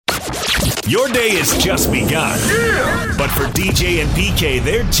Your day has just begun. Yeah! But for DJ and PK,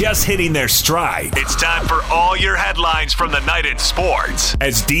 they're just hitting their stride. It's time for all your headlines from the night in sports.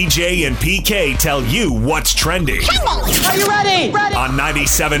 As DJ and PK tell you what's trending. Are you ready? On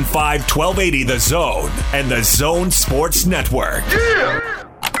 97.5 1280 The Zone and the Zone Sports Network. Yeah!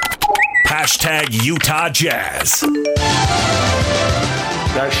 Hashtag Utah Jazz.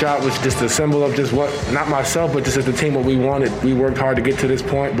 That shot was just a symbol of just what, not myself, but just as the team, what we wanted. We worked hard to get to this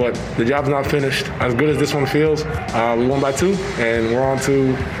point, but the job's not finished. As good as this one feels, we won by 2, and we're on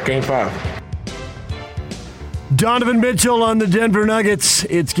to Game 5. Donovan Mitchell on the Denver Nuggets.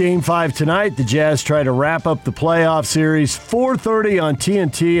 It's Game 5 tonight. The Jazz try to wrap up the playoff series. 4:30 on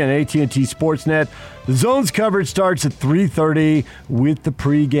TNT and AT&T Sportsnet. The Zone's coverage starts at 3:30 with the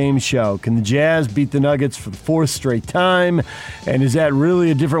pregame show. Can the Jazz beat the Nuggets for the 4th straight time? And is that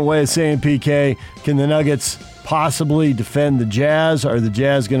really a different way of saying, PK, can the Nuggets possibly defend the Jazz? Are the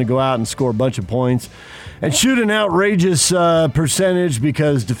Jazz going to go out and score a bunch of points and shoot an outrageous percentage?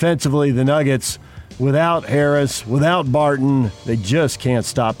 Because defensively, the Nuggets, without Harris, without Barton, they just can't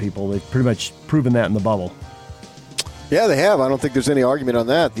stop people. They've pretty much proven that in the bubble. Yeah, they have. I don't think there's any argument on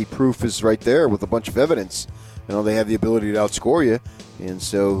that. The proof is right there with a bunch of evidence. You know, they have the ability to outscore you. And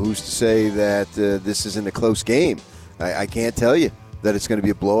so who's to say that this isn't a close game? I can't tell you that it's going to be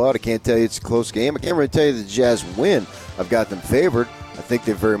a blowout. I can't tell you it's a close game. I can't really tell you that the Jazz win. I've got them favored. I think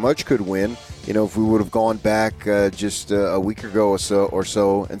they very much could win. You know, if we would have gone back just a week ago or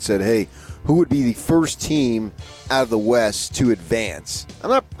so and said, hey, who would be the first team out of the West to advance?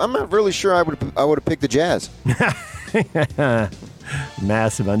 I'm not really sure I would have picked the Jazz.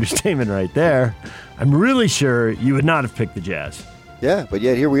 Massive understatement right there. I'm really sure you would not have picked the Jazz. Yeah, but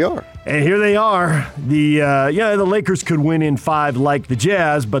yet here we are. And here they are. The Lakers could win in 5 like the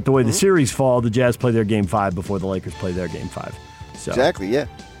Jazz, but the way the series fall, the Jazz play their Game 5 before the Lakers play their Game 5. So exactly, yeah.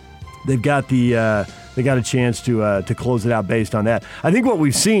 They've got they got a chance to close it out based on that. I think what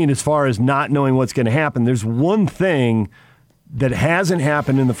we've seen as far as not knowing what's going to happen, there's one thing that hasn't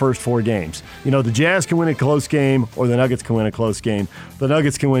happened in the first 4 games. You know, the Jazz can win a close game or the Nuggets can win a close game. The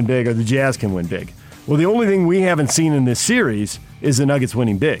Nuggets can win big or the Jazz can win big. Well, the only thing we haven't seen in this series is the Nuggets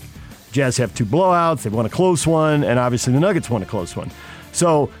winning big. Jazz have 2 blowouts, they've won a close one, and obviously the Nuggets won a close one.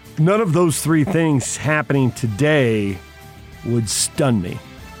 So none of those 3 things happening today would stun me.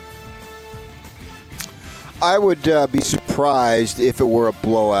 I would be surprised if it were a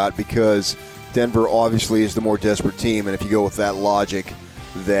blowout because Denver obviously is the more desperate team, and if you go with that logic,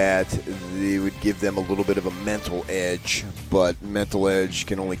 that they would give them a little bit of a mental edge, but mental edge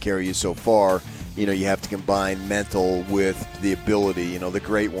can only carry you so far. You know, you have to combine mental with the ability. You know, the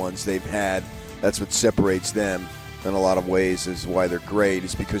great ones they've had, that's what separates them in a lot of ways is why they're great,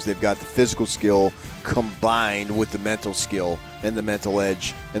 is because they've got the physical skill combined with the mental skill and the mental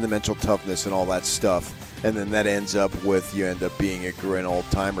edge and the mental toughness and all that stuff. And then that ends up with you end up being a grand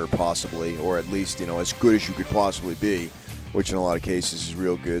all-timer possibly, or at least, you know, as good as you could possibly be, which in a lot of cases is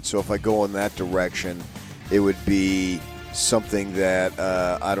real good. So if I go in that direction, it would be something that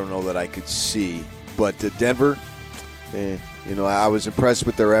I don't know that I could see. But Denver, you know, I was impressed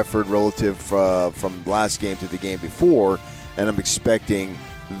with their effort relative from last game to the game before, and I'm expecting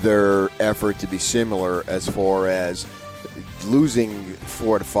their effort to be similar as far as losing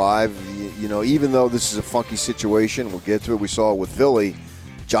 4 to 5. You know, even though this is a funky situation, we'll get to it. We saw it with Philly.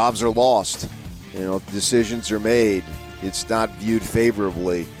 Jobs are lost. You know, decisions are made. It's not viewed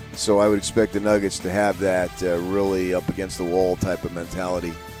favorably. So I would expect the Nuggets to have that really up against the wall type of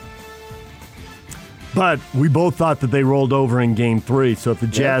mentality. But we both thought that they rolled over in Game 3. So if the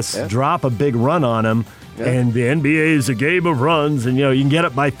Jazz drop a big run on them, and the NBA is a game of runs, and, you know, you can get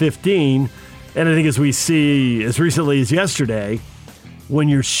up by 15. And I think as we see as recently as yesterday, when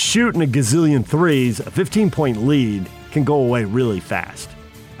you're shooting a gazillion threes, a 15-point lead can go away really fast.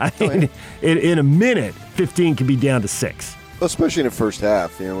 I mean, in a minute, 15 can be down to 6. Well, especially in the first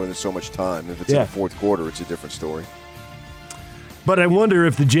half, you know, when there's so much time. If it's in the fourth quarter, it's a different story. But I wonder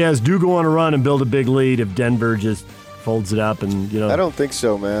if the Jazz do go on a run and build a big lead, if Denver just folds it up and, you know. I don't think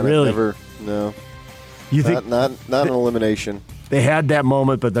so, man. Really? No. You think not an elimination. They had that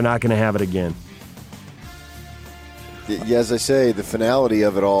moment, but they're not going to have it again. Yeah, as I say, the finality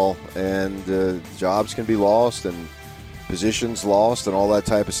of it all, and jobs can be lost, and positions lost, and all that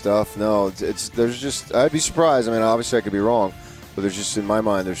type of stuff. No, there's just, I'd be surprised. I mean, obviously I could be wrong, but there's just, in my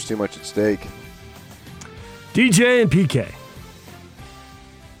mind, there's too much at stake. DJ and PK.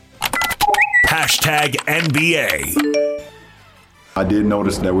 Hashtag NBA. I did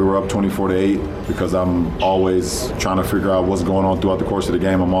notice that we were up 24-8 because I'm always trying to figure out what's going on throughout the course of the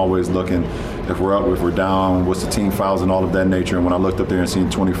game. I'm always looking if we're up, if we're down, what's the team fouls and all of that nature. And when I looked up there and seen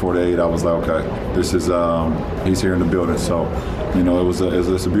 24-8, I was like, okay, this is he's here in the building. So, you know, it's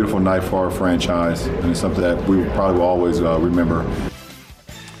a beautiful night for our franchise, and it's something that we probably will always remember.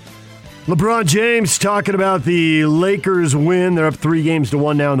 LeBron James talking about the Lakers win. They're up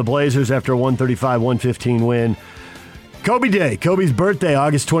 3-1 now in the Blazers after a 135-115 win. Kobe Day, Kobe's birthday,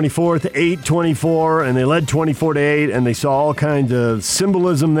 August 24th, 8-24, and they led 24-8, and they saw all kinds of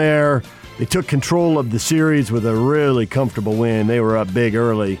symbolism there. They took control of the series with a really comfortable win. They were up big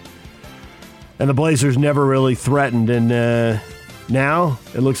early. And the Blazers never really threatened, and now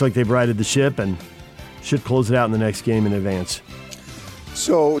it looks like they've righted the ship and should close it out in the next game in advance.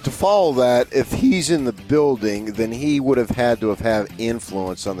 So to follow that, if he's in the building, then he would have had to have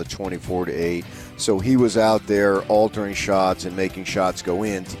influence on the 24-8. So he was out there altering shots and making shots go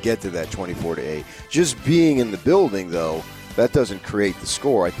in to get to that 24-8. Just being in the building, though, that doesn't create the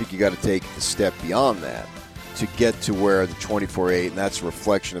score. I think you got to take the step beyond that to get to where the 24-8, and that's a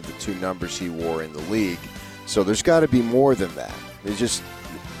reflection of the two numbers he wore in the league. So there's got to be more than that. It's just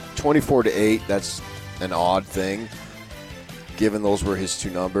 24-8. That's an odd thing, given those were his two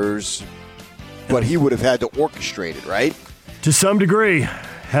numbers. But he would have had to orchestrate it, right? To some degree,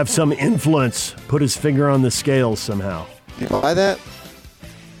 have some influence, put his finger on the scales somehow. Do you buy that?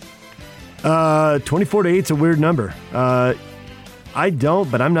 24-8 is a weird number. I don't,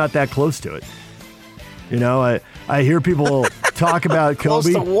 but I'm not that close to it. You know, I hear people talk about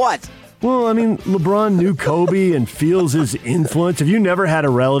Kobe. Close to what? Well, I mean, LeBron knew Kobe and feels his influence. Have you never had a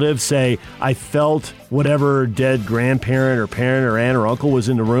relative say, I felt whatever dead grandparent or parent or aunt or uncle was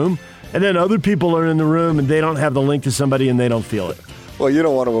in the room? And then other people are in the room and they don't have the link to somebody and they don't feel it. Well, you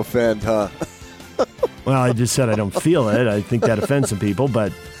don't want to offend, huh? Well, I just said I don't feel it. I think that offends some people,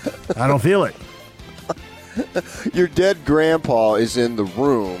 but I don't feel it. Your dead grandpa is in the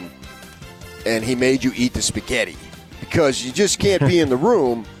room and he made you eat the spaghetti because you just can't be in the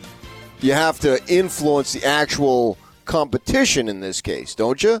room. You have to influence the actual competition in this case,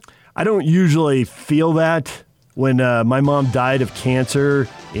 don't you? I don't usually feel that. When my mom died of cancer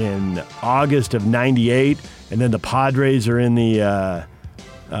in August of '98, and then the Padres are in the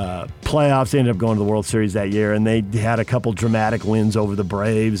playoffs. They ended up going to the World Series that year, and they had a couple dramatic wins over the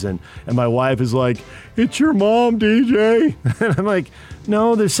Braves. And my wife is like, "It's your mom, DJ." And I'm like,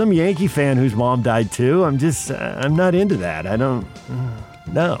 "No, there's some Yankee fan whose mom died too. I'm not into that. I don't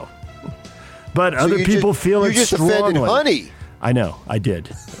know." But so other people feel it strongly. You just offended Honey. I know, I did.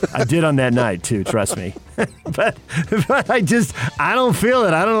 I did on that night, too, trust me. but I don't feel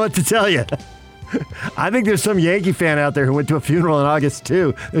it. I don't know what to tell you. I think there's some Yankee fan out there who went to a funeral in August,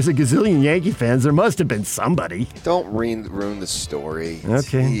 too. There's a gazillion Yankee fans. There must have been somebody. Don't ruin the story.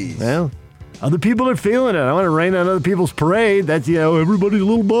 Okay, Jeez. Well, other people are feeling it. I want to rain on other people's parade. That's, everybody's a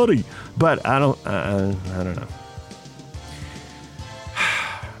little buddy. But I don't know.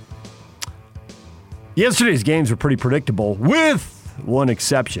 Yesterday's games were pretty predictable, with one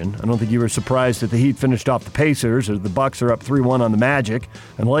exception. I don't think you were surprised that the Heat finished off the Pacers, or the Bucks are up 3-1 on the Magic,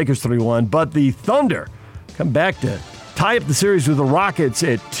 and the Lakers 3-1. But the Thunder come back to tie up the series with the Rockets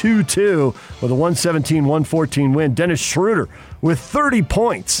at 2-2 with a 117-114 win. Dennis Schroeder with 30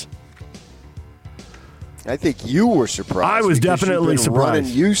 points. I think you were surprised. I was definitely surprised. Running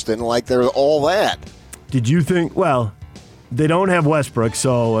Houston like they're all that. Did you think? Well, they don't have Westbrook,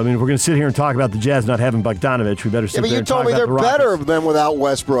 so, I mean, if we're going to sit here and talk about the Jazz not having Bogdanovich, we better sit there and talk about the Rockets. But you told me they're better than without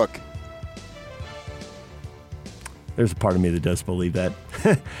Westbrook. There's a part of me that does believe that.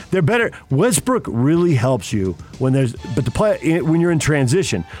 They're better. Westbrook really helps you when you're in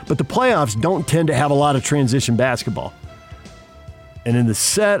transition. But the playoffs don't tend to have a lot of transition basketball. And in the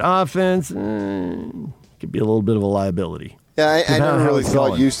set offense, it could be a little bit of a liability. Yeah, I never really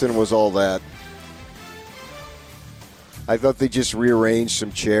thought Houston was all that. I thought they just rearranged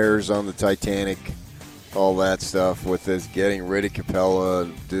some chairs on the Titanic, all that stuff with this getting rid of Capella,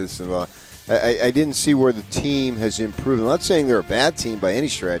 this and that. I didn't see where the team has improved. I'm not saying they're a bad team by any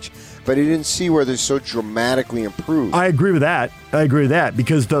stretch, but I didn't see where they're so dramatically improved. I agree with that.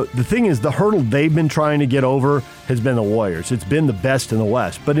 Because the thing is, the hurdle they've been trying to get over has been the Warriors. It's been the best in the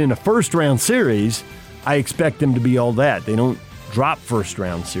West. But in a first-round series, I expect them to be all that. They don't drop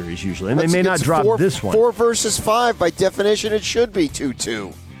first-round series usually, and they may not drop this one. 4 versus 5, by definition, it should be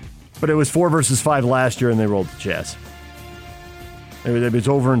 2-2. But it was 4 versus 5 last year, and they rolled the Jazz. It was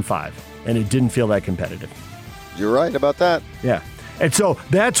over in 5, and it didn't feel that competitive. You're right about that. Yeah. And so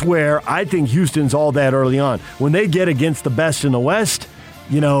that's where I think Houston's all that early on. When they get against the best in the West,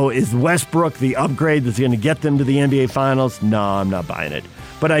 Is Westbrook the upgrade that's going to get them to the NBA Finals? No, I'm not buying it.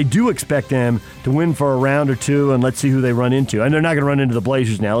 But I do expect them to win for a round or two, and let's see who they run into. And they're not going to run into the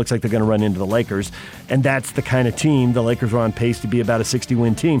Blazers now. It looks like they're going to run into the Lakers. And that's the kind of team. The Lakers are on pace to be about a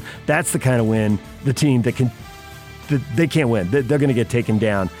 60-win team. That's the kind of team that they can't win. They're going to get taken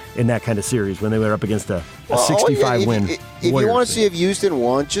down in that kind of series when they were up against a 65-win. If you want to see if Houston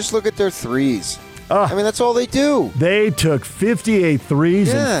won, just look at their threes. That's all they do. They took 58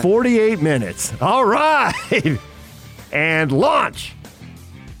 threes in 48 minutes. All right. And launch.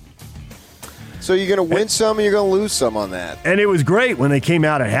 So you're going to win some and you're going to lose some on that. And it was great when they came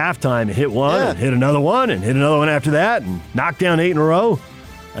out at halftime and hit one and hit another one and hit another one after that and knocked down 8 in a row.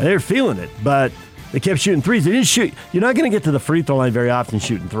 And they were feeling it, but they kept shooting threes. They didn't shoot. You're not going to get to the free throw line very often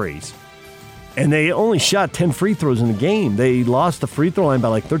shooting threes. And they only shot 10 free throws in the game. They lost the free throw line by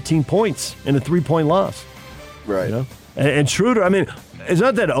like 13 points in a 3-point loss. Right. And Schroeder, it's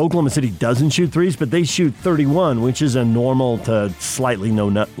not that Oklahoma City doesn't shoot threes, but they shoot 31, which is a normal to slightly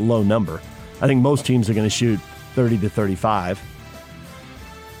low number. I think most teams are going to shoot 30 to 35.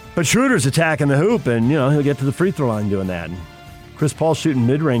 But Schroeder's attacking the hoop, and he'll get to the free throw line doing that. And Chris Paul's shooting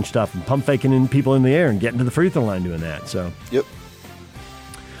mid-range stuff and pump faking in people in the air and getting to the free throw line doing that. So. Yep.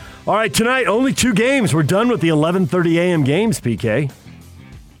 All right, tonight only 2 games. We're done with the 11:30 a.m. games, PK.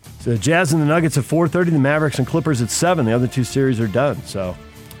 So Jazz and the Nuggets at 4:30, the Mavericks and Clippers at 7. The other 2 series are done. So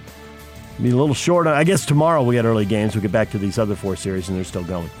be a little short. I guess tomorrow we get early games. We'll get back to these other 4 series, and they're still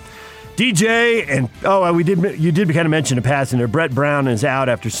going. DJ, and you did kind of mention a passing there. Brett Brown is out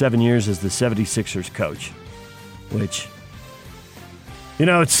after 7 years as the 76ers coach, which,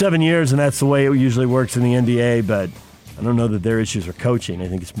 it's 7 years, and that's the way it usually works in the NBA, but I don't know that their issues are coaching. I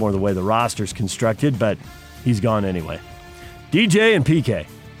think it's more the way the roster's constructed, but he's gone anyway. DJ and PK.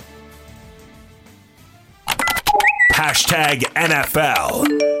 #NFL.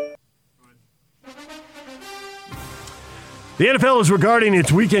 The NFL is regarding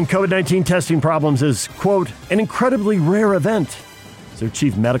its weekend COVID-19 testing problems as, quote, an incredibly rare event. As their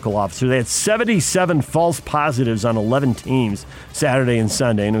chief medical officer, they had 77 false positives on 11 teams Saturday and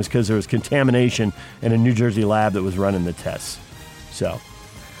Sunday, and it was because there was contamination in a New Jersey lab that was running the tests. So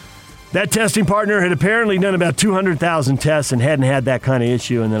that testing partner had apparently done about 200,000 tests and hadn't had that kind of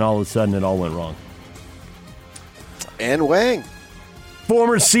issue, and then all of a sudden it all went wrong. And Wang.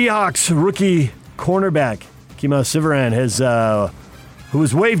 Former Seahawks rookie cornerback Kimo Sivaran who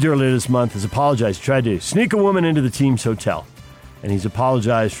was waived earlier this month, has apologized. He tried to sneak a woman into the team's hotel, and he's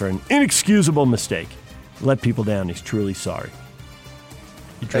apologized for an inexcusable mistake. Let people down. He's truly sorry.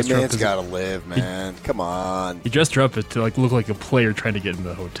 That man's got to live, man. Come on. He dressed her up to look like a player trying to get into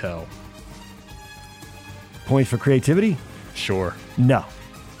the hotel. Points for creativity? Sure. No.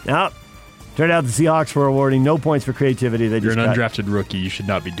 Turned out the Seahawks were awarding no points for creativity. You're an undrafted rookie. You should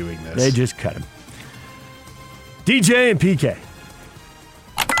not be doing this. They just cut him. DJ and PK.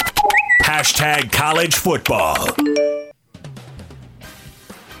 #college football.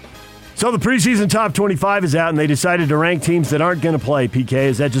 So the preseason top 25 is out, and they decided to rank teams that aren't going to play. PK,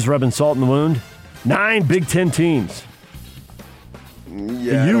 is that just rubbing salt in the wound? 9 Big Ten teams.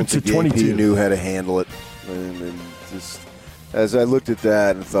 Yeah, the Utes at 22 knew how to handle it. And just, as I looked at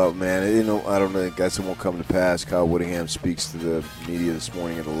that and thought, man, I don't know, I guess it won't come to pass. Kyle Whittingham speaks to the media this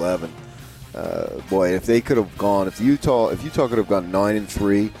morning at 11. Boy, if they could have gone, if Utah could have gone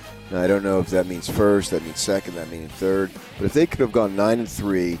 9-3, now I don't know if that means first, that means second, that means third, but if they could have gone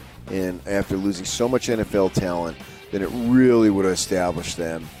 9-3 and after losing so much NFL talent, then it really would have established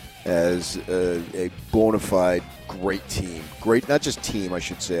them as a bona fide great team. Great, not just team, I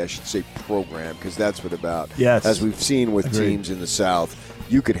should say program, because that's what about. Yes. As we've seen with teams in the South,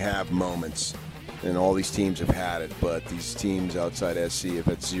 you could have moments, and all these teams have had it, but these teams outside SC have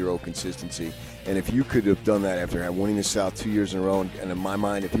had zero consistency. And if you could have done that after winning the South 2 years in a row, and in my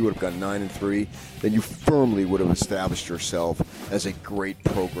mind, if you would have gone 9-3, then you firmly would have established yourself as a great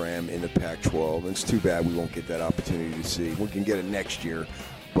program in the Pac-12. And it's too bad we won't get that opportunity to see. We can get it next year,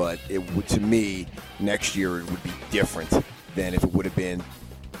 but it would, to me, next year it would be different than if it would have been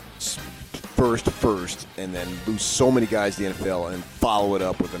first, and then lose so many guys to the NFL and follow it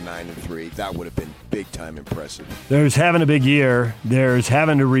up with a 9-3. That would have been big-time impressive. There's having a big year. There's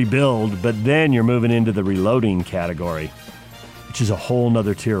having to rebuild, but then you're moving into the reloading category, which is a whole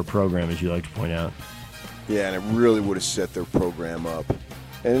nother tier of program, as you like to point out. Yeah, and it really would have set their program up.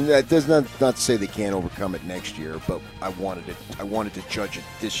 And that does not to say they can't overcome it next year, but I wanted to judge it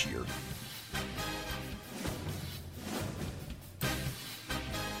this year.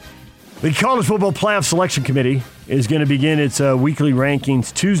 The College Football Playoff Selection Committee is going to begin its weekly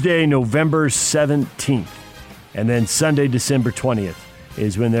rankings Tuesday, November 17th, and then Sunday, December 20th.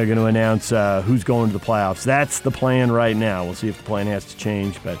 is when they're going to announce who's going to the playoffs. That's the plan right now. We'll see if the plan has to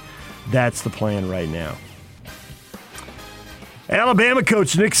change, but that's the plan right now. Alabama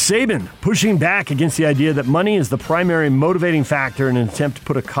coach Nick Saban pushing back against the idea that money is the primary motivating factor in an attempt to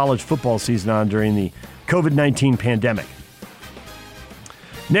put a college football season on during the COVID-19 pandemic.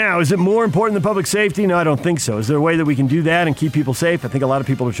 Now, is it more important than public safety? No, I don't think so. Is there a way that we can do that and keep people safe? I think a lot of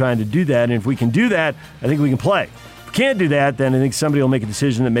people are trying to do that, and if we can do that, I think we can play. If we can't do that, then I think somebody will make a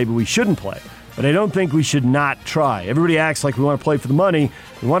decision that maybe we shouldn't play. But I don't think we should not try. Everybody acts like we want to play for the money.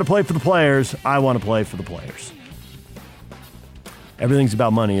 We want to play for the players. I want to play for the players. Everything's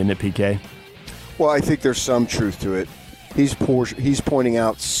about money, isn't it, PK? Well, I think there's some truth to it. He's pointing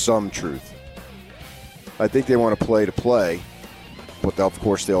out some truth. I think they want to play, but of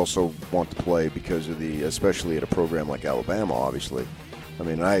course they also want to play because of especially at a program like Alabama, obviously. I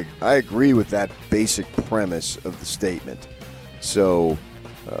mean, I agree with that basic premise of the statement. So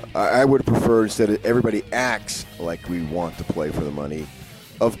I would prefer instead of everybody acts like we want to play for the money.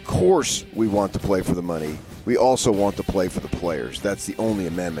 Of course we want to play for the money. We also want to play for the players. That's the only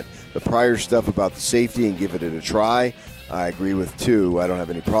amendment. The prior stuff about the safety and giving it a try, I agree with too. I don't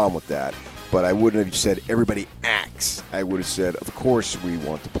have any problem with that. But I wouldn't have said everybody acts. I would have said, of course we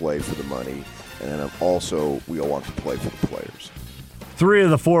want to play for the money. And then also we all want to play for the players. 3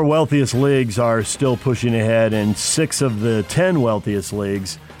 of the 4 wealthiest leagues are still pushing ahead, and 6 of the 10 wealthiest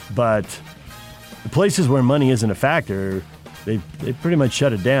leagues. But the places where money isn't a factor, they pretty much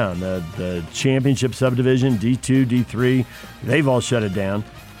shut it down. The championship subdivision, D2, D3, they've all shut it down.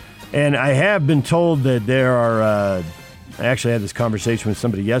 And I have been told that there are, I actually had this conversation with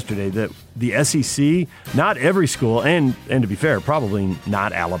somebody yesterday, that the SEC, not every school, and to be fair, probably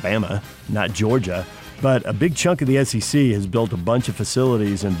not Alabama, not Georgia, but a big chunk of the SEC has built a bunch of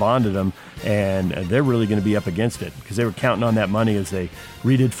facilities and bonded them, and they're really going to be up against it because they were counting on that money as they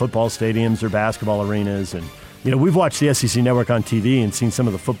redid football stadiums or basketball arenas. And you know, we've watched the SEC Network on TV and seen some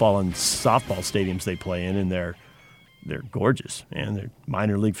of the football and softball stadiums they play in, and they're gorgeous, man. Their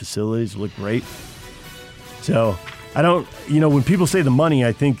minor league facilities look great. So I don't, when people say the money,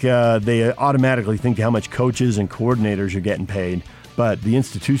 I think they automatically think how much coaches and coordinators are getting paid, but the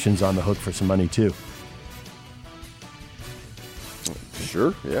institution's on the hook for some money too.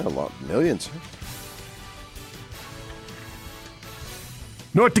 Sure, yeah, a lot, millions.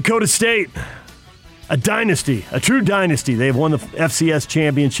 North Dakota State, a dynasty, a true dynasty. They've won the FCS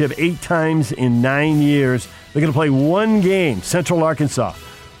championship 8 times in 9 years. They're going to play one game, Central Arkansas,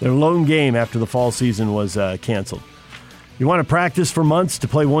 their lone game after the fall season was canceled. You want to practice for months to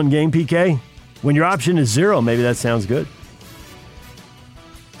play one game, PK? When your option is 0, maybe that sounds good.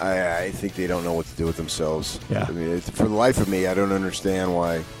 I think they don't know what to do with themselves. Yeah. I mean, for the life of me, I don't understand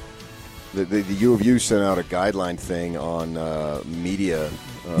why the U of U sent out a guideline thing on media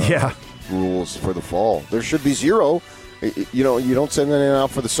rules for the fall. There should be 0. You don't send anything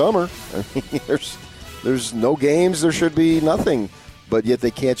out for the summer. I mean, there's no games. There should be nothing. But yet they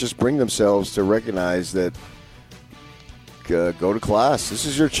can't just bring themselves to recognize that go to class. This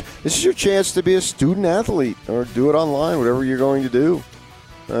is your chance to be a student athlete or do it online, whatever you're going to do.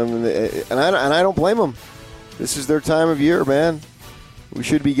 And I don't blame them. This is their time of year, man. We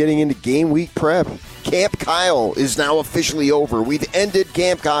should be getting into game week prep. Camp Kyle is now officially over. We've ended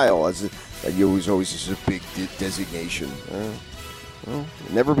Camp Kyle. Always is a big designation. Well,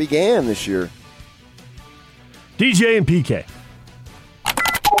 it never began this year. DJ and PK.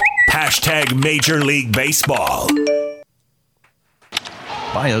 # Major League Baseball.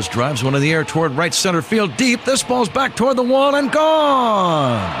 Baez drives one in the air toward right center field deep. This ball's back toward the wall and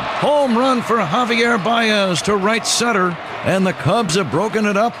gone. Home run for Javier Baez to right center. And the Cubs have broken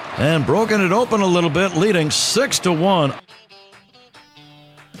it up and broken it open a little bit, leading 6-1.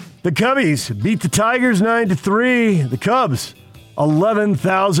 The Cubbies beat the Tigers 9-3. The Cubs,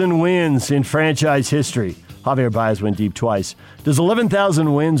 11,000 wins in franchise history. Javier Baez went deep twice. Does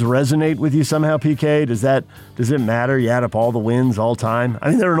 11,000 wins resonate with you somehow, PK? Does it matter? You add up all the wins all time?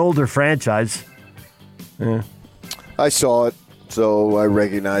 I mean, they're an older franchise. Yeah. I saw it, so I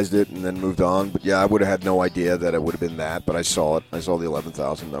recognized it and then moved on. But, yeah, I would have had no idea that it would have been that, but I saw it. I saw the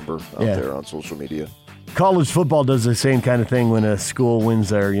 11,000 number out there on social media. College football does the same kind of thing when a school wins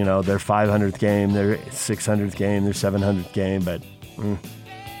their 500th game, their 600th game, their 700th game, but...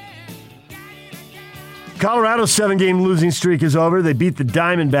 Colorado's 7-game losing streak is over. They beat the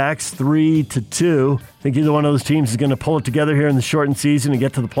Diamondbacks 3-2. I think either one of those teams is going to pull it together here in the shortened season and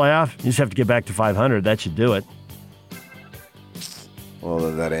get to the playoff. You just have to get back to 500. That should do it. Well,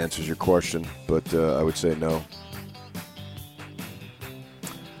 then that answers your question, but I would say no.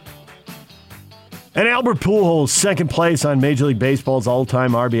 And Albert Pujols, second place on Major League Baseball's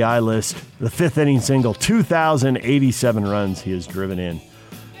all-time RBI list. The fifth inning single, 2,087 runs he has driven in.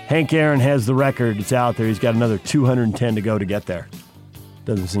 Hank Aaron has the record. It's out there. He's got another 210 to go to get there.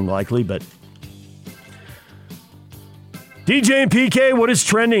 Doesn't seem likely, but... DJ and PK, what is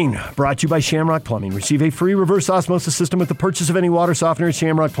trending? Brought to you by Shamrock Plumbing. Receive a free reverse osmosis system with the purchase of any water softener at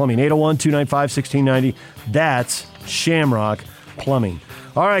Shamrock Plumbing. 801-295-1690. That's Shamrock Plumbing.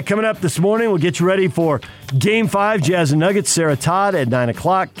 All right, coming up this morning, we'll get you ready for Game 5, Jazz and Nuggets. Sarah Todd at 9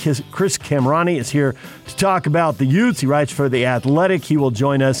 o'clock. Chris Camrani is here to talk about the Utes. He writes for The Athletic. He will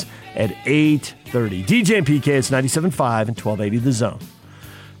join us at 8:30. DJ and PK, it's 97.5 and 1280 The Zone.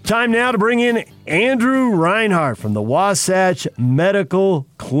 Time now to bring in Andrew Reinhardt from the Wasatch Medical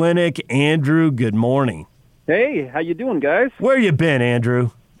Clinic. Andrew, good morning. Hey, how you doing, guys? Where you been,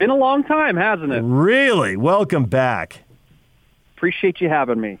 Andrew? Been a long time, hasn't it? Really? Welcome back. Appreciate you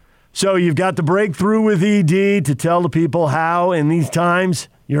having me. So you've got the breakthrough with ED to tell the people how, in these times,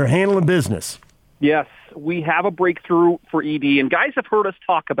 you're handling business. Yes, we have a breakthrough for ED, and guys have heard us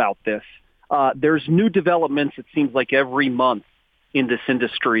talk about this. There's new developments, it seems like, every month in this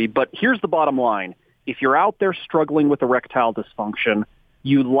industry, but here's the bottom line. If you're out there struggling with erectile dysfunction,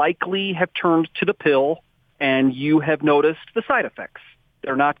 you likely have turned to the pill, and you have noticed the side effects.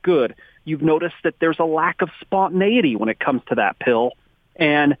 They're not good. You've noticed that there's a lack of spontaneity when it comes to that pill.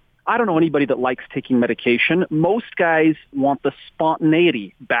 And I don't know anybody that likes taking medication. Most guys want the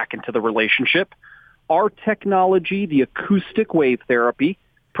spontaneity back into the relationship. Our technology, the acoustic wave therapy,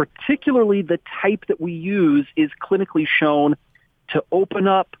 particularly the type that we use, is clinically shown to open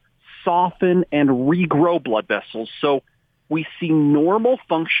up, soften, and regrow blood vessels. So we see normal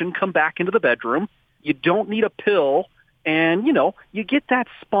function come back into the bedroom. You don't need a pill. And, you get that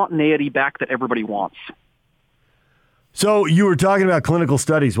spontaneity back that everybody wants. So you were talking about clinical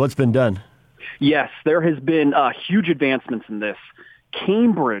studies. What's been done? Yes, there has been huge advancements in this.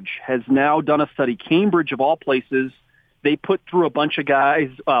 Cambridge has now done a study. Cambridge, of all places, they put through a bunch of guys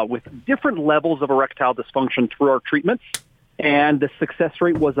with different levels of erectile dysfunction through our treatments, and the success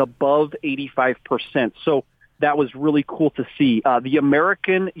rate was above 85%. So that was really cool to see. The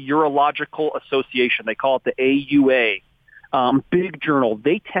American Urological Association, they call it the AUA, big journal,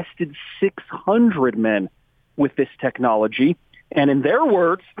 they tested 600 men with this technology. And in their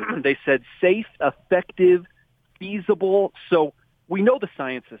words, they said safe, effective, feasible. So we know the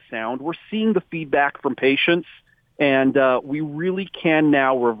science is sound. We're seeing the feedback from patients, and we really can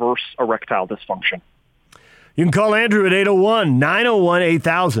now reverse erectile dysfunction. You can call Andrew at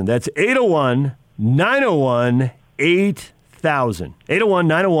 801-901-8000. That's 801-901-8000.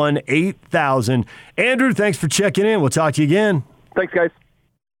 801-901-8000. Andrew, thanks for checking in. We'll talk to you again. Thanks, guys.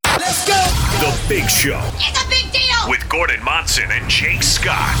 Let's go! The Big Show. It's a big deal! With Gordon Monson and Jake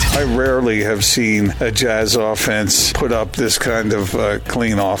Scott. I rarely have seen a Jazz offense put up this kind of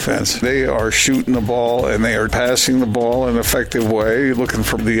clean offense. They are shooting the ball and they are passing the ball in an effective way, looking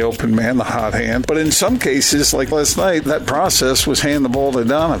for the open man, the hot hand. But in some cases, like last night, that process was hand the ball to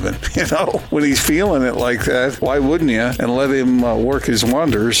Donovan. When he's feeling it like that, why wouldn't you? And let him work his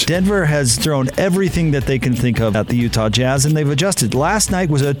wonders. Denver has thrown everything that they can think of at the Utah Jazz, and they've adjusted. Last night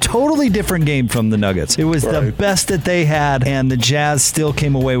was a totally different game from the Nuggets. It was the best that they had, and the Jazz still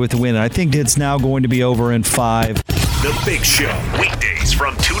came away with the win. I think it's now going to be over in 5. The Big Show, weekdays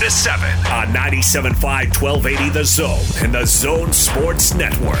from 2 to 7 on 97.5, 1280 The Zone and The Zone Sports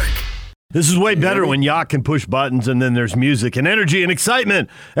Network. This is way better when Yacht can push buttons and then there's music and energy and excitement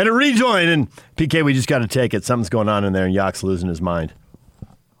and a rejoin. And PK, we just got to take it. Something's going on in there and Yacht's losing his mind.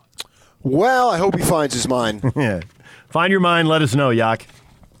 Well, I hope he finds his mind. Yeah. Find your mind. Let us know, Yacht.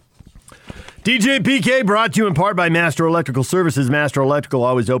 DJ PK brought to you in part by Master Electrical Services. Master Electrical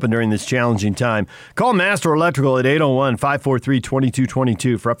always open during this challenging time. Call Master Electrical at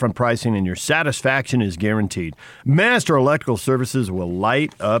 801-543-2222 for upfront pricing, and your satisfaction is guaranteed. Master Electrical Services will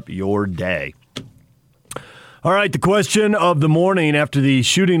light up your day. All right, the question of the morning after the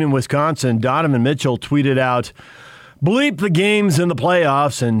shooting in Wisconsin, Donovan Mitchell tweeted out, "Bleep the games in the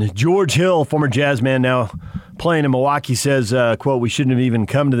playoffs," and George Hill, former Jazz man now playing in Milwaukee, says, quote, "We shouldn't have even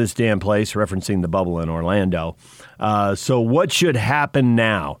come to this damn place," referencing the bubble in Orlando. So what should happen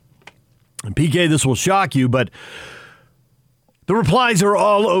now? And PK, this will shock you, but the replies are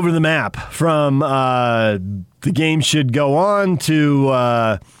all over the map, from the game should go on to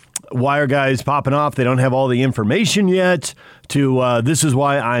why are guys popping off? They don't have all the information yet, to this is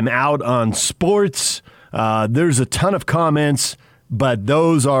why I'm out on sports. There's a ton of comments, but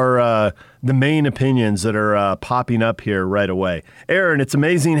those are the main opinions that are popping up here right away. Aaron, it's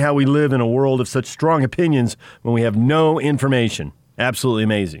amazing how we live in a world of such strong opinions when we have no information Absolutely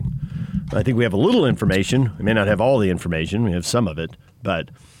amazing. I think we have a little information. We may not have all the information. We have some of it, but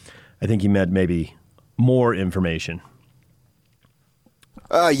I think he meant maybe more information.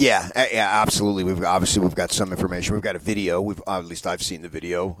 Yeah, absolutely. We've got some information. We've got a video. At least I've seen the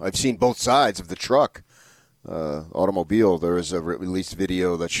video. I've seen both sides of the truck, automobile. There is a released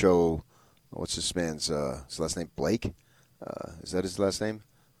video that show what's this man's his last name? Blake. Is that his last name?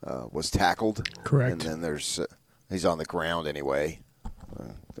 Was tackled. Correct. And then there's he's on the ground anyway.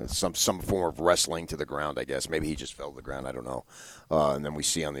 Some form of wrestling to the ground, I guess. Maybe he just fell to the ground. I don't know. And then we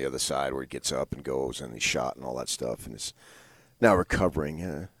see on the other side where he gets up and goes and he's shot and all that stuff and is now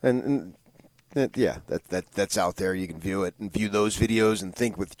recovering. That's out there. You can view it and view those videos and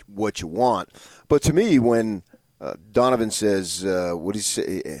think with what you want. But to me, when Donovan says, what he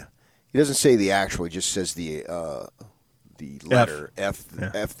say? He doesn't say the actual. He just says the letter F.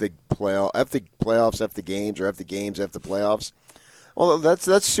 F the playoffs, F the games, or F the games, F the playoffs. Well,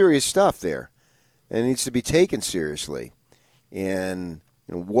 that's serious stuff there, and it needs to be taken seriously. And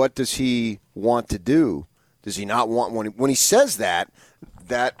what does he want to do? Does he not want when he says that?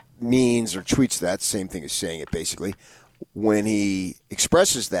 That means, or tweets that, same thing as saying it basically. When he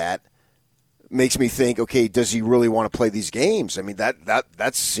expresses that, makes me think, okay, does he really want to play these games? I mean,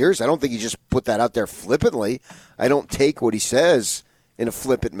 that's serious. I don't think he just put that out there flippantly. I don't take what he says in a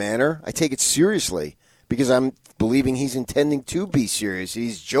flippant manner. I take it seriously because I'm believing he's intending to be serious.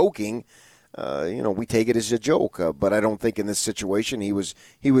 He's joking. We take it as a joke, but I don't think in this situation he was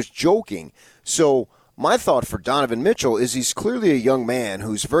joking. So my thought for Donovan Mitchell is he's clearly a young man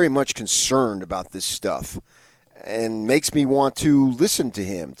who's very much concerned about this stuff and makes me want to listen to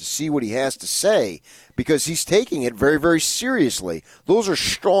him, to see what he has to say, because he's taking it very, very seriously. Those are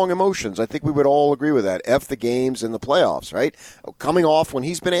strong emotions. I think we would all agree with that. F the games and the playoffs, right? Coming off when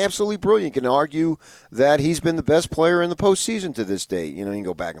he's been absolutely brilliant. You can argue that he's been the best player in the postseason to this date. You can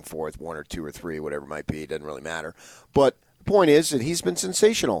go back and forth, 1 or 2 or 3, whatever it might be. It doesn't really matter. But the point is that he's been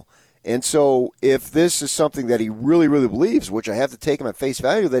sensational. And so if this is something that he really, really believes, which I have to take him at face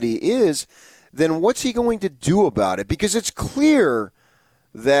value that he is, then what's he going to do about it? Because it's clear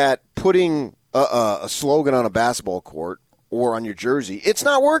that putting a slogan on a basketball court or on your jersey, it's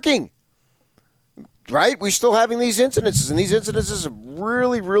not working, right? We're still having these incidences, and these incidences are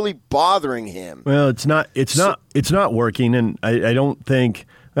really, really bothering him. Well, it's not working, and I don't think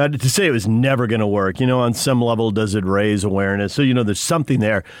to say it was never going to work. On some level, does it raise awareness? So there's something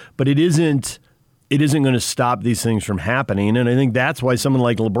there, but it isn't. It isn't going to stop these things from happening, and I think that's why someone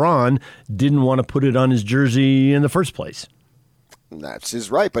like LeBron didn't want to put it on his jersey in the first place. That's his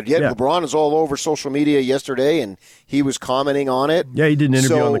right, but yet LeBron is all over social media yesterday, and he was commenting on it. Yeah, he did an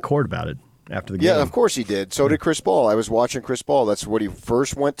interview on the court about it after the game. Yeah, of course he did. So did Chris Paul. I was watching Chris Paul. That's what he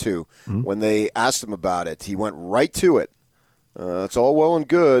first went to when they asked him about it. He went right to it. It's all well and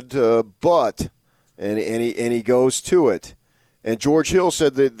good, but he goes to it. And George Hill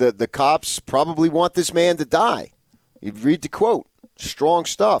said that the cops probably want this man to die. You read the quote. Strong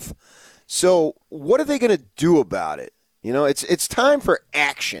stuff. So what are they going to do about it? It's time for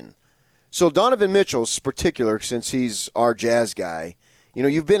action. So Donovan Mitchell, in particular, since he's our Jazz guy,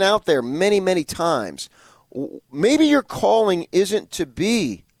 you've been out there many, many times. Maybe your calling isn't to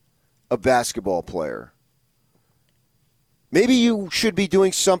be a basketball player. Maybe you should be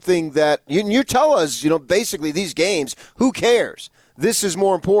doing something that you tell us, basically these games, who cares? This is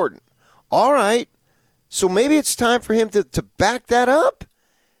more important. All right. So maybe it's time for him to back that up.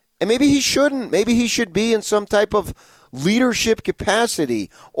 And maybe he shouldn't. Maybe he should be in some type of leadership capacity.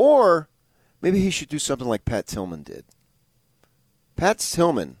 Or maybe he should do something like Pat Tillman did. Pat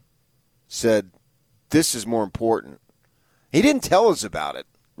Tillman said, this is more important. He didn't tell us about it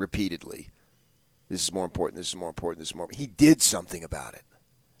repeatedly. This is more important, this is more important, this is more important. He did something about it.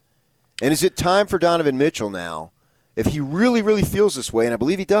 And is it time for Donovan Mitchell now, if he really, really feels this way, and I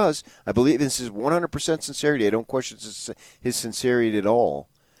believe he does, I believe this is 100% sincerity, I don't question his sincerity at all,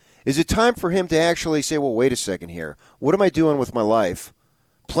 is it time for him to actually say, well, wait a second here, what am I doing with my life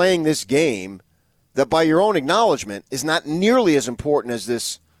playing this game that by your own acknowledgement is not nearly as important as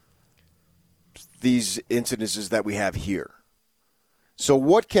these incidences that we have here? So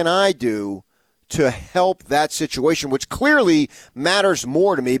what can I do to help that situation, which clearly matters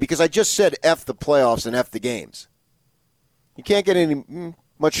more to me because I just said F the playoffs and F the games. You can't get any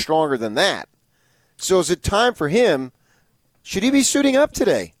much stronger than that. So is it time for him, should he be suiting up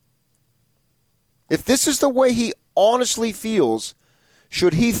today? If this is the way he honestly feels,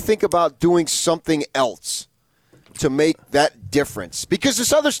 should he think about doing something else to make that difference? Because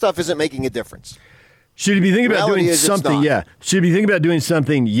this other stuff isn't making a difference. Should he be thinking about doing something? Yeah. Should he be thinking about doing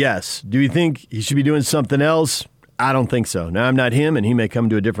something? Yes. Do you think he should be doing something else? I don't think so. Now, I'm not him, and he may come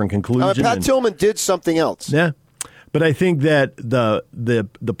to a different conclusion. Pat Tillman did something else. Yeah. But I think that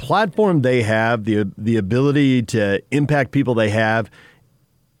the platform they have, the ability to impact people they have,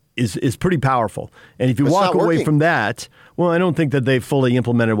 is pretty powerful. And if you walk away from that, well, I don't think that they've fully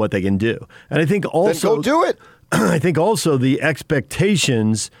implemented what they can do. And I think also then go do it. I think also the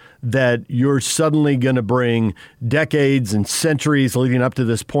expectations that you're suddenly going to bring decades and centuries leading up to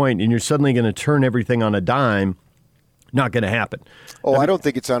this point, and you're suddenly going to turn everything on a dime, not going to happen. Oh, I don't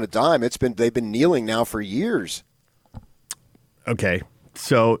think it's on a dime. They've been kneeling now for years. Okay,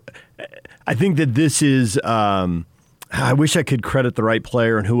 so I think that this is. I wish I could credit the right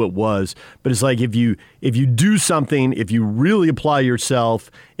player and who it was, but it's like if you do something, if you really apply yourself,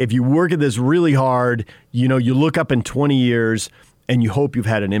 if you work at this really hard, you look up in 20 years and you hope you've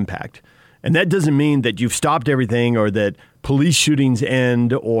had an impact. And that doesn't mean that you've stopped everything or that police shootings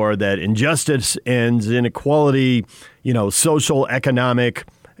end or that injustice ends, inequality, social, economic,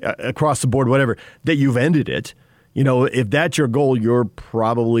 across the board, whatever, that you've ended it. If that's your goal, you're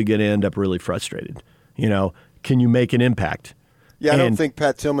probably going to end up really frustrated. Can you make an impact? Yeah, I don't think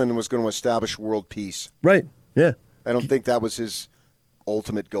Pat Tillman was going to establish world peace. Right, yeah. I don't think that was his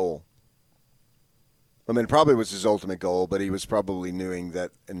ultimate goal. I mean, it probably was his ultimate goal, but he was probably knowing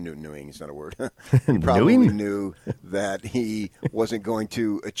is not a word. He probably knew that he wasn't going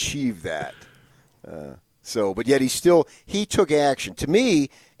to achieve that. But yet he took action. To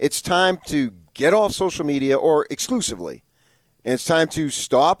me, it's time to get off social media or exclusively. And it's time to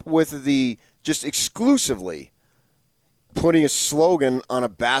stop with the just exclusively putting a slogan on a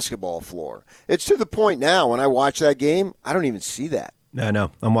basketball floor. It's to the point now when I watch that game, I don't even see that.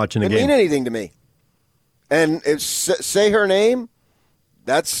 No, I'm watching the game. It doesn't mean anything to me. And say her name,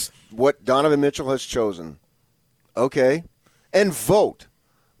 that's what Donovan Mitchell has chosen. Okay. And vote.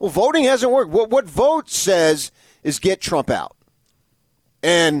 Well, voting hasn't worked. What vote says is get Trump out.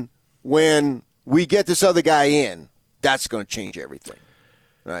 And when we get this other guy in, that's going to change everything.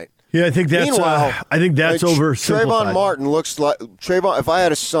 Right? Yeah, I think that's oversimplified. Trayvon Martin looks like if I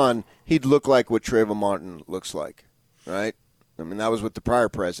had a son, he'd look like what Trayvon Martin looks like. Right? I mean, that was with the prior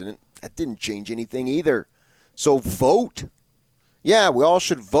president. That didn't change anything either. So vote. Yeah, we all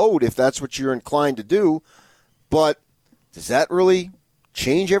should vote if that's what you're inclined to do. But does that really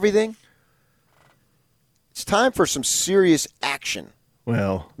change everything? It's time for some serious action.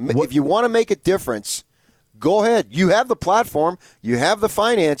 Well, if you want to make a difference, go ahead. You have the platform. You have the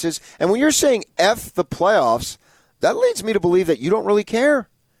finances. And when you're saying F the playoffs, that leads me to believe that you don't really care.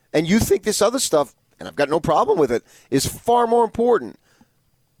 And you think this other stuff, and I've got no problem with it, is far more important.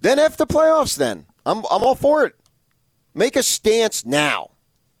 Then F the playoffs then. I'm all for it. Make a stance now.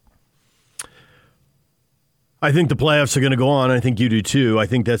 I think the playoffs are going to go on. I think you do too. I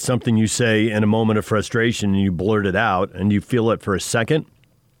think that's something you say in a moment of frustration and you blurt it out and you feel it for a second.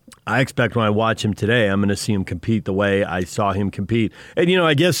 I expect when I watch him today, I'm going to see him compete the way I saw him compete. And,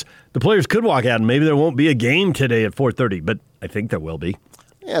 I guess the players could walk out and maybe there won't be a game today at 4:30, but I think there will be.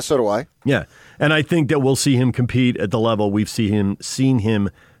 Yeah, so do I. Yeah, and I think that we'll see him compete at the level we've seen him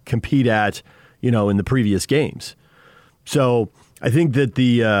compete at, in the previous games. So I think that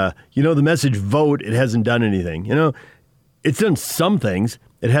the message vote, it hasn't done anything. It's done some things.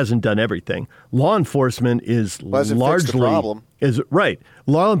 It hasn't done everything. Law enforcement is largely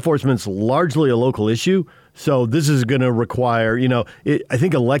Law enforcement's largely a local issue. So this is going to require, I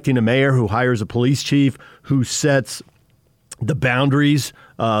think electing a mayor who hires a police chief who sets the boundaries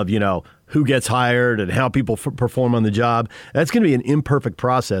of, who gets hired and how people perform on the job. That's going to be an imperfect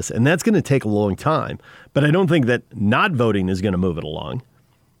process, and that's going to take a long time. But I don't think that not voting is going to move it along.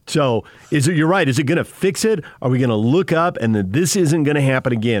 So you're right. Is it going to fix it? Are we going to look up and this isn't going to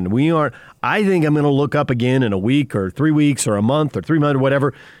happen again? I think I'm going to look up again in a week or 3 weeks or a month or 3 months or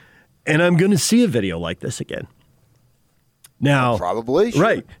whatever, and I'm going to see a video like this again. Now, probably. Sure.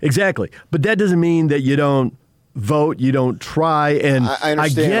 Right. Exactly. But that doesn't mean that you don't vote, you don't try, and I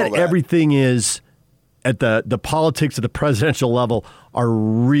get everything is at the politics at the presidential level are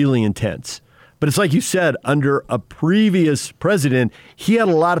really intense. But it's like you said, under a previous president, he had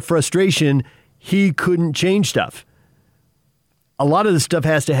a lot of frustration. He couldn't change stuff. A lot of this stuff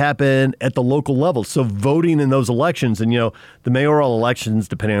has to happen at the local level. So voting in those elections, and the mayoral elections,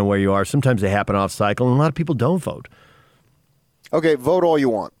 depending on where you are, sometimes they happen off cycle, and a lot of people don't vote. Okay, vote all you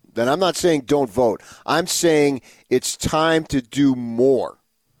want. Then I'm not saying don't vote. I'm saying it's time to do more.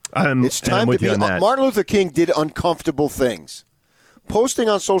 It's time to be. Martin Luther King did uncomfortable things. Posting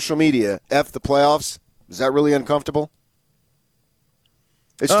on social media, F the playoffs, is that really uncomfortable?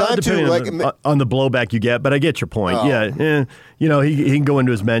 It's time to on the blowback you get, but I get your point. Oh. Yeah, he can go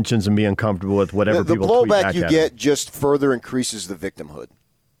into his mentions and be uncomfortable with whatever people tweet back at him. The blowback you get just further increases the victimhood.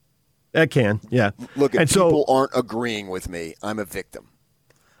 That can, yeah. Look, people aren't agreeing with me. I'm a victim.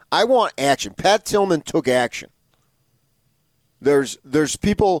 I want action. Pat Tillman took action. There's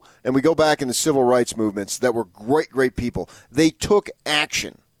people, and we go back in the civil rights movements that were great people. They took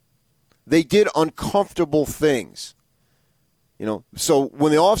action. They did uncomfortable things. So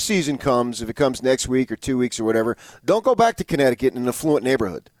when the off season comes, if it comes next week or 2 weeks or whatever, don't go back to Connecticut in an affluent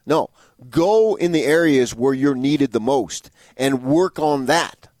neighborhood. No, go in the areas where you're needed the most and work on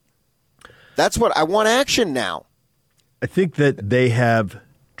that. That's what I want. Action now. I think that they have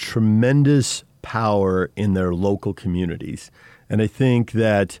tremendous power in their local communities, and I think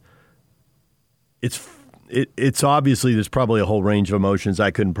that it's obviously there's probably a whole range of emotions I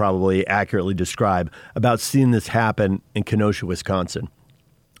couldn't probably accurately describe about seeing this happen in Kenosha, Wisconsin.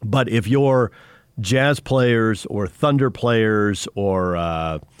 But if you're Jazz players or Thunder players or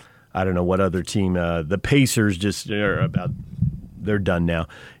I don't know what other team, the Pacers they're done now.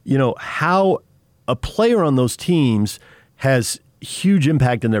 How a player on those teams has huge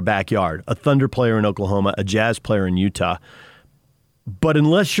impact in their backyard. A Thunder player in Oklahoma, a Jazz player in Utah. But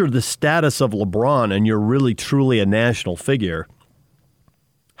unless you're the status of LeBron and you're really truly a national figure,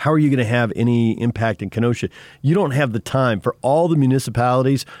 how are you going to have any impact in Kenosha? You don't have the time for all the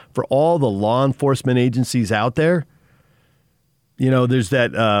municipalities, for all the law enforcement agencies out there. There's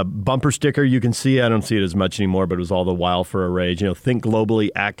that bumper sticker you can see. I don't see it as much anymore, but it was all the while for a rage. Think globally,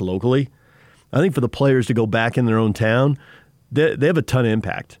 act locally. I think for the players to go back in their own town, they have a ton of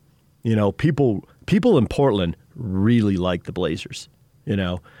impact. People in Portland really like the Blazers,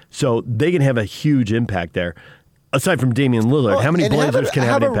 so they can have a huge impact there. Aside from Damian Lillard, how many Blazers can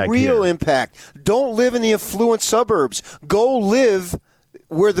have an impact? Have a real impact. Don't live in the affluent suburbs. Go live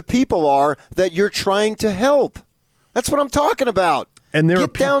where the people are that you're trying to help. That's what I'm talking about. And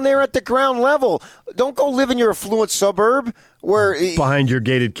get down there at the ground level. Don't go live in your affluent suburb where behind your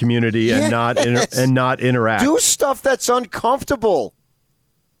gated community and not interact. Do stuff that's uncomfortable.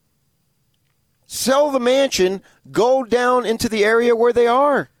 Sell the mansion, go down into the area where they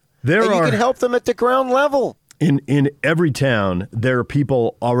are. You can help them at the ground level. In every town, there are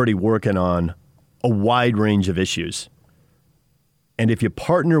people already working on a wide range of issues. And if you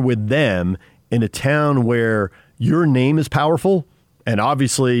partner with them in a town where your name is powerful, and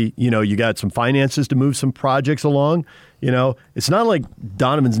obviously, you got some finances to move some projects along, it's not like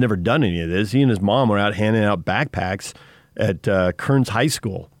Donovan's never done any of this. He and his mom were out handing out backpacks at Kearns High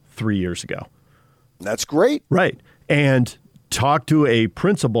School 3 years ago. That's great. Right. And talk to a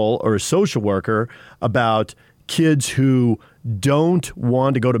principal or a social worker about kids who don't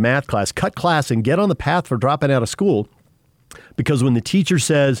want to go to math class, cut class and get on the path for dropping out of school. Because when the teacher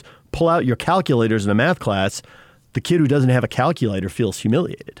says, pull out your calculators in a math class, the kid who doesn't have a calculator feels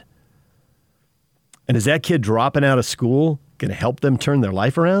humiliated. And is that kid dropping out of school going to help them turn their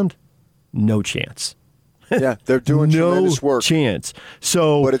life around? No chance. Yeah, they're doing tremendous work. No chance.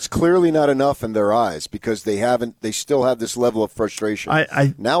 But it's clearly not enough in their eyes because they still have this level of frustration.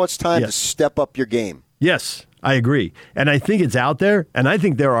 Now it's time to step up your game. Yes, I agree. And I think it's out there, and I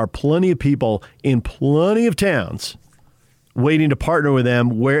think there are plenty of people in plenty of towns waiting to partner with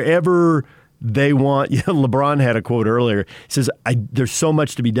them wherever they want. LeBron had a quote earlier. He says, there's so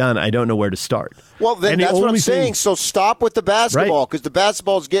much to be done, I don't know where to start. Well, then that's what I'm saying. So stop with the basketball because the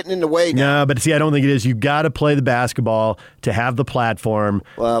basketball is getting in the way now. No, but see, I don't think it is. You've got to play the basketball to have the platform.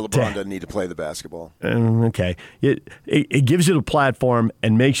 Well, LeBron doesn't need to play the basketball. Okay. It gives you the platform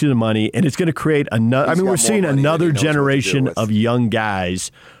and makes you the money, and it's going to create another. We're seeing another generation of young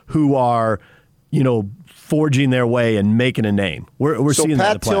guys who are, forging their way and making a name. We're seeing that. So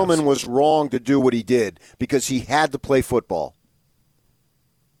Pat Tillman was wrong to do what he did because he had to play football.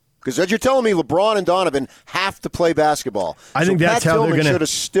 Because as you're telling me, LeBron and Donovan have to play basketball. I think that's how they're going to. Should have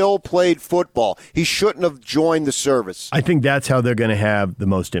still played football. He shouldn't have joined the service. I think that's how they're going to have the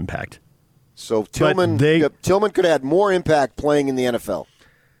most impact. So Tillman could have had more impact playing in the NFL.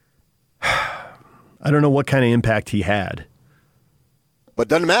 I don't know what kind of impact he had. But it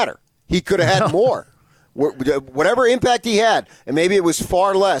doesn't matter. He could have had more. Whatever impact he had, and maybe it was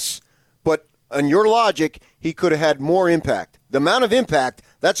far less, but on your logic, he could have had more impact. The amount of impact,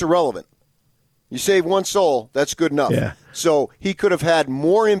 that's irrelevant. You save one soul, that's good enough. Yeah. So he could have had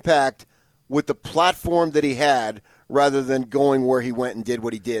more impact with the platform that he had rather than going where he went and did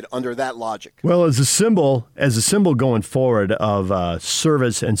what he did under that logic. Well, as a symbol going forward of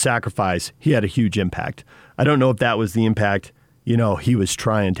service and sacrifice, he had a huge impact. I don't know if that was the impact, he was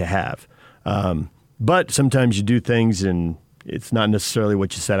trying to have. But sometimes you do things and It's not necessarily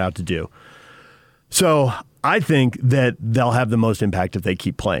what you set out to do. So I think that they'll have the most impact if they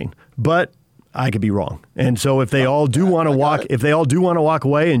keep playing. But I could be wrong. And so if they all do want to walk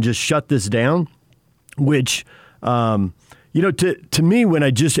away and just shut this down, which to me, when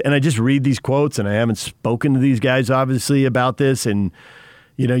I just read these quotes, and I haven't spoken to these guys obviously about this, and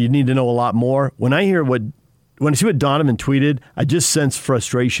you need to know a lot more. When I see what Donovan tweeted, I just sense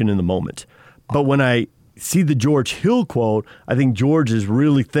frustration in the moment. But when I see the George Hill quote, I think George is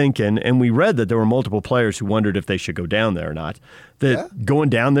really thinking, and we read that there were multiple players who wondered if they should go down there or not, that going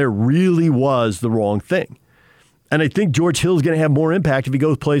down there really was the wrong thing. And I think George Hill is going to have more impact if he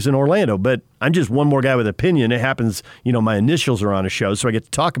goes plays in Orlando. But I'm just one more guy with opinion. It happens, my initials are on a show, so I get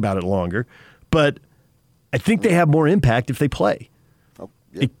to talk about it longer. But I think they have more impact if they play.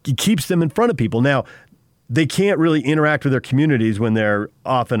 It keeps them in front of people. Now, they can't really interact with their communities when they're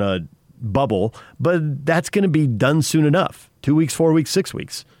off in a bubble, but that's going to be done soon enough. 2 weeks, 4 weeks, 6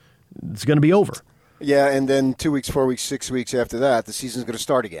 weeks. It's going to be over. Yeah, and then 2 weeks, 4 weeks, 6 weeks after that, the season's going to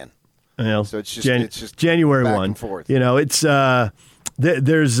start again. So it's just January back 1. And forth. It's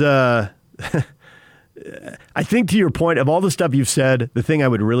there's I think to your point of all the stuff you've said, the thing I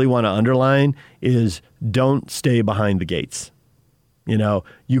would really want to underline is don't stay behind the gates.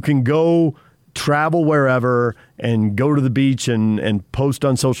 You can go travel wherever and go to the beach and post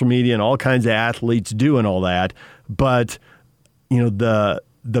on social media, and all kinds of athletes do and all that. But, the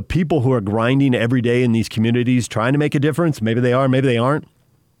people who are grinding every day in these communities trying to make a difference, maybe they are, maybe they aren't,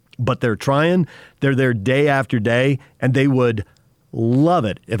 but they're trying. They're there day after day, and they would love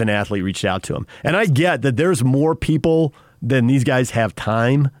it if an athlete reached out to them. And I get that there's more people than these guys have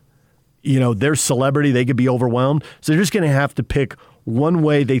time. They're celebrity. They could be overwhelmed. So they're just going to have to pick one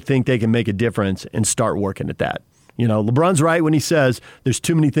way they think they can make a difference and start working at that. LeBron's right when he says there's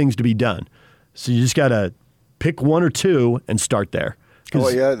too many things to be done. So you just got to pick one or two and start there. Oh,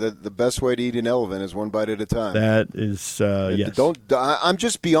 yeah, the best way to eat an elephant is one bite at a time. That is, yes. I'm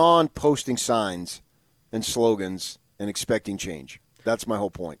just beyond posting signs and slogans and expecting change. That's my whole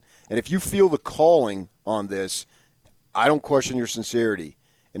point. And if you feel the calling on this, I don't question your sincerity.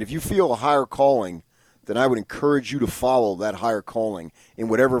 And if you feel a higher calling, then I would encourage you to follow that higher calling in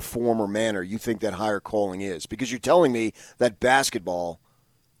whatever form or manner you think that higher calling is. Because you're telling me that basketball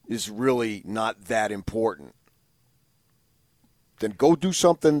is really not that important. Then go do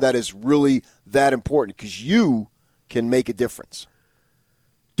something that is really that important, because you can make a difference.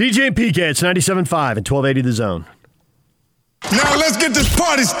 DJ and PK, it's 97.5 and 1280 The Zone. Now let's get this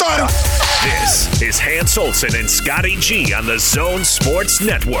party started. This is Hans Olsen and Scotty G on the Zone Sports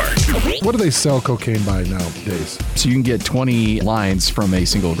Network. What do they sell cocaine by nowadays? So you can get 20 lines from a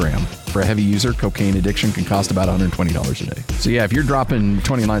single gram. For a heavy user, cocaine addiction can cost about $120 a day. So yeah, if you're dropping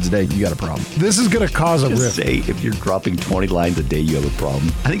 20 lines a day, you got a problem. This is going to cause a rift. Say if you're dropping 20 lines a day, you have a problem.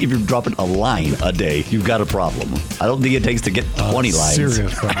 I think if you're dropping a line a day, you've got a problem. I don't think it takes to get 20 lines.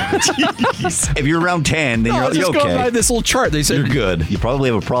 Serious problem. If you're around 10, then you're okay. Just go by this little chart. They said you're good. You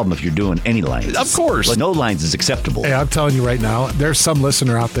probably have a problem if you're doing any lines. Of course. But no lines is acceptable. Hey, I'm telling you right now, there's some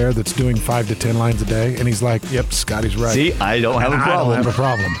listener out there that's doing 5 to 10 lines a day, and he's like, yep, Scotty's right. See, I don't have a problem. I don't have a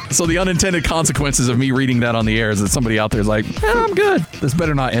problem. So the unintended consequences of me reading that on the air is that somebody out there is like, I'm good. This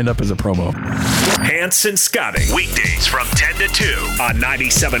better not end up as a promo. Hans and Scotty, weekdays from 10 to 2 on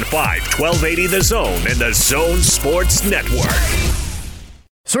 97.5, 1280 The Zone and the Zone Sports Network.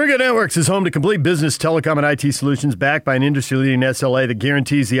 Syringa Networks is home to complete business telecom and IT solutions backed by an industry-leading SLA that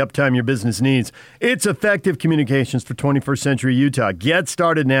guarantees the uptime your business needs. It's effective communications for 21st century Utah. Get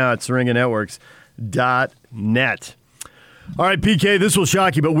started now at syringanetworks.net. All right, PK, this will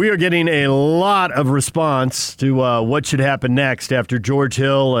shock you, but we are getting a lot of response to what should happen next after George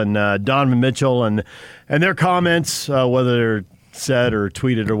Hill and Donovan Mitchell and their comments, whether they're said or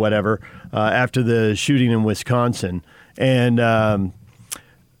tweeted or whatever, after the shooting in Wisconsin. And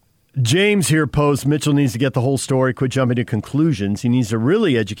James here posts, Mitchell needs to get the whole story, quit jumping to conclusions. He needs to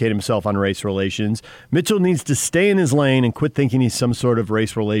really educate himself on race relations. Mitchell needs to stay in his lane and quit thinking he's some sort of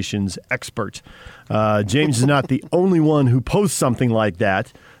race relations expert. James is not the only one who posts something like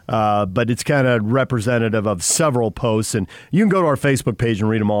that, but it's kind of representative of several posts. And you can go to our Facebook page and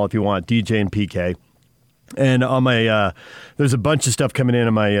read them all if you want, DJ and PK. And on my, there's a bunch of stuff coming in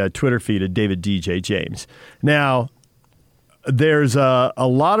on my Twitter feed at David DJ James. Now, there's a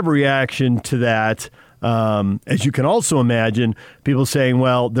lot of reaction to that. As you can also imagine, people saying,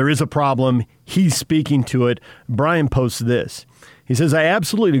 well, there is a problem. He's speaking to it. Brian posts this. He says, I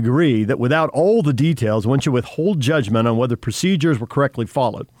absolutely agree that without all the details, one should withhold judgment on whether procedures were correctly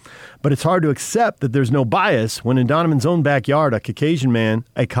followed. But it's hard to accept that there's no bias when in Donovan's own backyard, a Caucasian man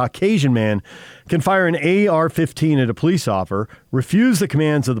can fire an AR-15 at a police officer, refuse the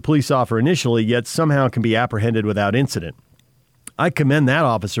commands of the police officer initially, yet somehow can be apprehended without incident. I commend that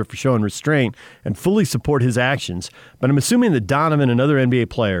officer for showing restraint and fully support his actions, but I'm assuming that Donovan and other NBA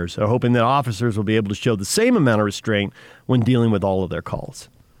players are hoping that officers will be able to show the same amount of restraint when dealing with all of their calls.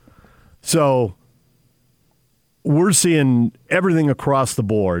 So we're seeing everything across the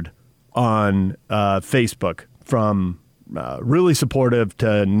board on Facebook, from really supportive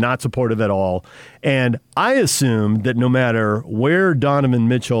to not supportive at all. And I assume that no matter where Donovan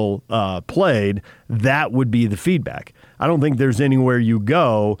Mitchell played, that would be the feedback. I don't think there's anywhere you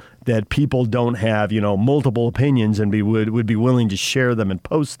go that people don't have, multiple opinions and would be willing to share them and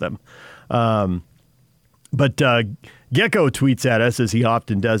post them. But Gecko tweets at us, as he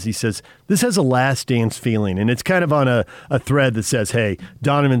often does. He says, this has a last dance feeling. And it's kind of on a thread that says, hey,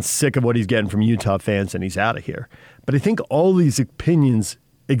 Donovan's sick of what he's getting from Utah fans and he's out of here. But I think all these opinions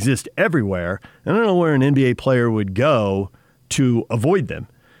exist everywhere. And I don't know where an NBA player would go to avoid them.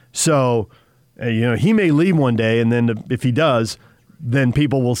 So, he may leave one day, and then if he does, then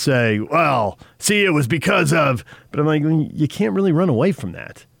people will say, well, see, it was because of. But I'm like, you can't really run away from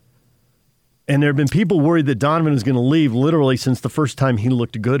that. And there have been people worried that Donovan is going to leave literally since the first time he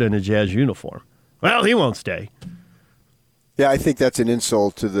looked good in a Jazz uniform. Well, he won't stay. Yeah, I think that's an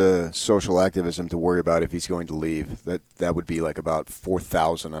insult to the social activism to worry about if he's going to leave. That would be like about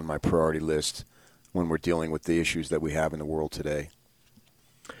 4,000 on my priority list when we're dealing with the issues that we have in the world today.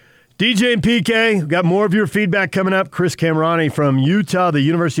 DJ and PK, we've got more of your feedback coming up. Chris Camerani from Utah, the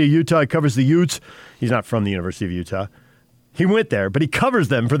University of Utah. He covers the Utes. He's not from the University of Utah. He went there, but he covers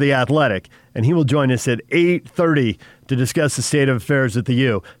them for The Athletic, and he will join us at 8:30 to discuss the state of affairs at the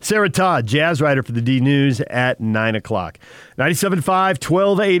U. Sarah Todd, Jazz writer for the D News, at 9 o'clock. 97.5,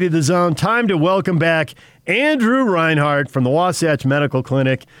 1280 The Zone. Time to welcome back Andrew Reinhardt from the Wasatch Medical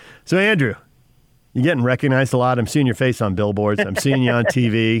Clinic. So, Andrew, you're getting recognized a lot. I'm seeing your face on billboards. I'm seeing you on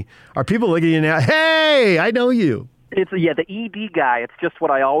TV. Are people looking at you now? Hey, I know you. It's the ED guy. It's just what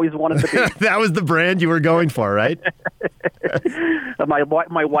I always wanted to be. That was the brand you were going for, right?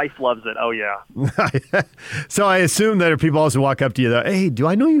 My wife loves it. Oh, yeah. So I assume that if people also walk up to you, though, hey, do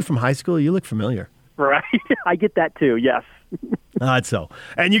I know you from high school? You look familiar. Right. I get that, too, yes. That's so.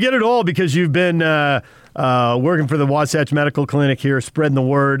 And you get it all because you've been working for the Wasatch Medical Clinic here, spreading the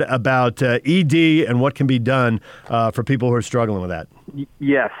word about ED and what can be done for people who are struggling with that.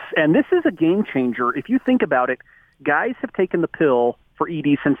 Yes, and this is a game changer. If you think about it, guys have taken the pill for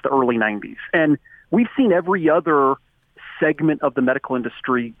ED since the early 90s. And we've seen every other segment of the medical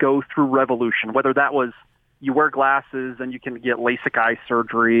industry go through revolution, whether that was you wear glasses and you can get LASIK eye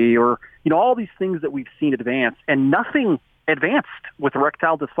surgery or, all these things that we've seen advance. And nothing advanced with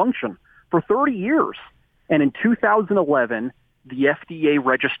erectile dysfunction for 30 years. And in 2011, the FDA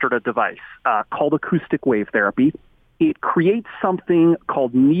registered a device called acoustic wave therapy. It creates something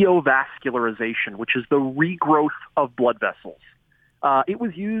called neovascularization, which is the regrowth of blood vessels. It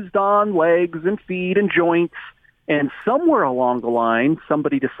was used on legs and feet and joints, and somewhere along the line,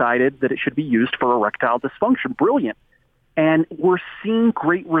 somebody decided that it should be used for erectile dysfunction. Brilliant. And we're seeing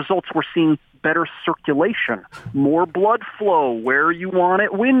great results. We're seeing better circulation, more blood flow where you want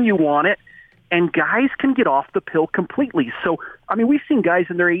it, when you want it, and guys can get off the pill completely. So, we've seen guys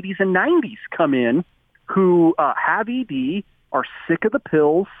in their 80s and 90s come in who have ED, are sick of the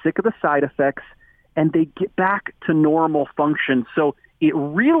pills, sick of the side effects, and they get back to normal function. So it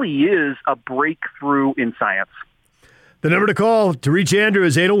really is a breakthrough in science. The number to call to reach Andrew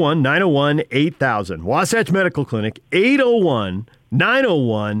is 801-901-8000. Wasatch Medical Clinic,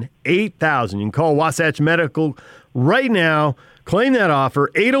 801-901-8000. You can call Wasatch Medical right now. Claim that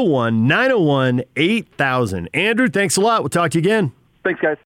offer, 801-901-8000. Andrew, thanks a lot. We'll talk to you again. Thanks, guys.